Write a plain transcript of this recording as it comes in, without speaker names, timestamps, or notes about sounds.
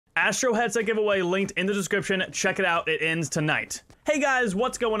Astro headset giveaway linked in the description. Check it out. It ends tonight. Hey guys,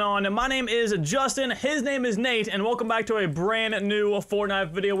 what's going on? My name is Justin, his name is Nate, and welcome back to a brand new Fortnite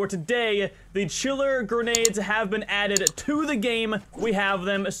video where today the chiller grenades have been added to the game. We have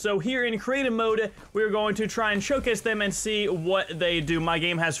them, so here in creative mode, we're going to try and showcase them and see what they do. My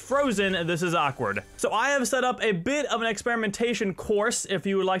game has frozen. This is awkward. So I have set up a bit of an experimentation course if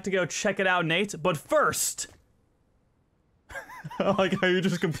you would like to go check it out, Nate. But first, I like how you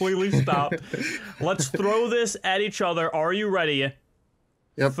just completely stopped. Let's throw this at each other. Are you ready?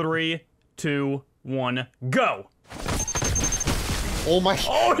 Yep. 3, 2, 1, go! Oh my!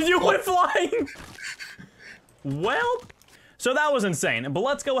 Oh, you went flying! Well, so that was insane. But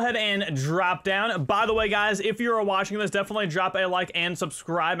let's go ahead and drop down. By the way, guys, if you're watching this, definitely drop a like and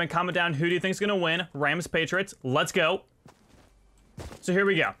subscribe and comment down who do you think's gonna win. Rams, Patriots. Let's go. So here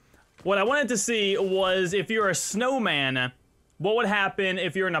we go. What I wanted to see was if you're a snowman, what would happen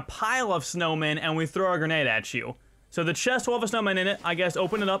if you're in a pile of snowmen and we throw a grenade at you? So the chest will have a snowman in it. I guess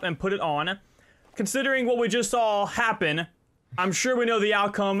open it up and put it on. Considering what we just saw happen, I'm sure we know the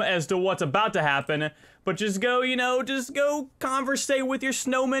outcome as to what's about to happen. But just go, you know, just go conversate with your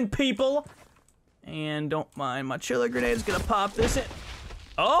snowman people. And don't mind my chiller grenade is gonna pop this in.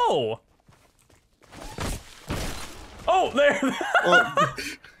 Oh! Oh, there! Well,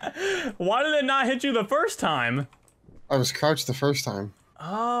 Why did it not hit you the first time? I was crouched the first time.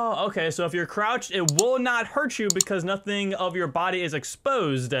 Oh, okay, so if you're crouched, it will not hurt you because nothing of your body is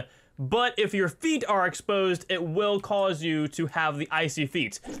exposed. But if your feet are exposed, it will cause you to have the icy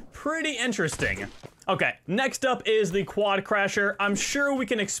feet. Pretty interesting. Okay, next up is the quad crasher. I'm sure we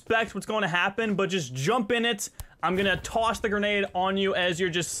can expect what's going to happen, but just jump in it. I'm gonna toss the grenade on you as you're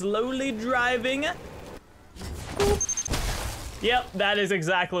just slowly driving. Boop. Yep, that is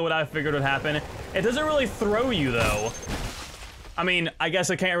exactly what I figured would happen. It doesn't really throw you, though. I mean, I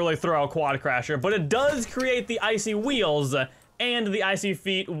guess it can't really throw a quad crasher, but it does create the icy wheels and the icy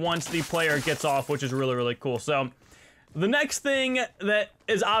feet once the player gets off, which is really, really cool. So, the next thing that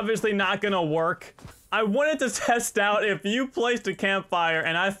is obviously not gonna work, I wanted to test out if you placed a campfire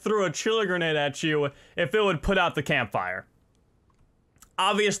and I threw a chiller grenade at you, if it would put out the campfire.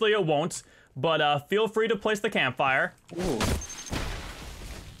 Obviously it won't, but feel free to place the campfire. Ooh.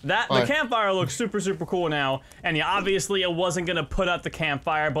 The campfire looks super, super cool now, and yeah, obviously it wasn't gonna put out the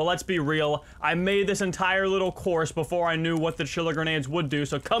campfire, but let's be real, I made this entire little course before I knew what the chiller grenades would do,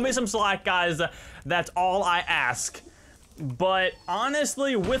 so cut me some slack, guys. That's all I ask. But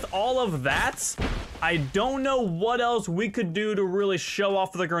honestly, with all of that, I don't know what else we could do to really show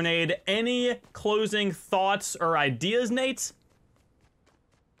off the grenade. Any closing thoughts or ideas, Nate?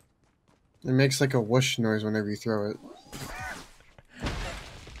 It makes like a whoosh noise whenever you throw it.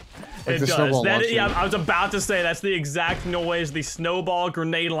 Like it does. Yeah, I was about to say that's the exact noise the snowball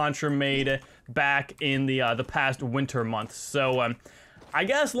grenade launcher made back in the past winter months. So, I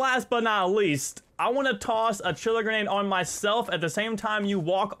guess last but not least, I want to toss a chiller grenade on myself at the same time you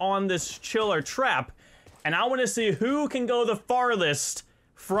walk on this chiller trap, and I want to see who can go the farthest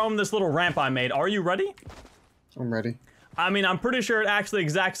from this little ramp I made. Are you ready? I'm ready. I mean, I'm pretty sure it's actually the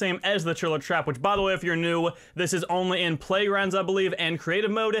exact same as the chiller trap, which, by the way, if you're new, this is only in playgrounds, I believe, and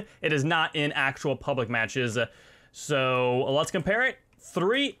creative mode. It is not in actual public matches. So let's compare it.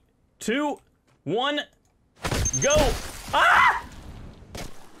 3, 2, 1, go! Ah!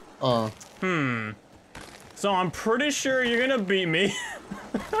 So I'm pretty sure you're gonna beat me.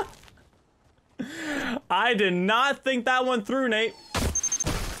 I did not think that one through, Nate.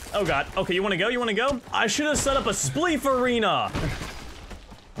 Oh god. Okay, you wanna go? You wanna go? I should have set up a spleef arena.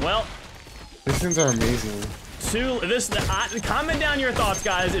 Well, These things are amazing. Comment down your thoughts,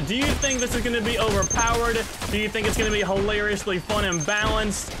 guys. Do you think this is gonna be overpowered? Do you think it's gonna be hilariously fun and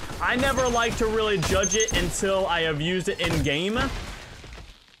balanced? I never like to really judge it until I have used it in game.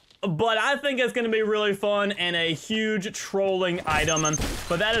 But I think it's gonna be really fun and a huge trolling item.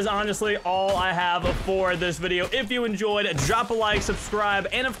 But that is honestly all I have for this video. If you enjoyed, drop a like, subscribe,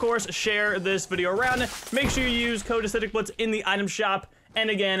 and of course, share this video around. Make sure you use code acidicblitzz in the item shop. And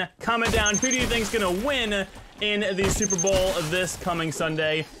again, comment down who do you think is gonna win in the Super Bowl this coming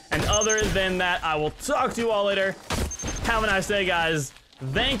Sunday. And other than that, I will talk to you all later. Have a nice day, guys.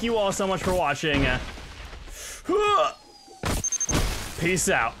 Thank you all so much for watching. Peace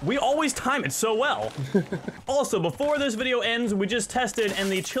out. We always time it so well. Also, before this video ends, we just tested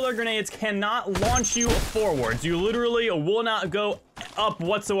and the chiller grenades cannot launch you forwards. You literally will not go up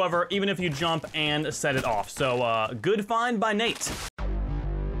whatsoever, even if you jump and set it off. So, good find by Nate.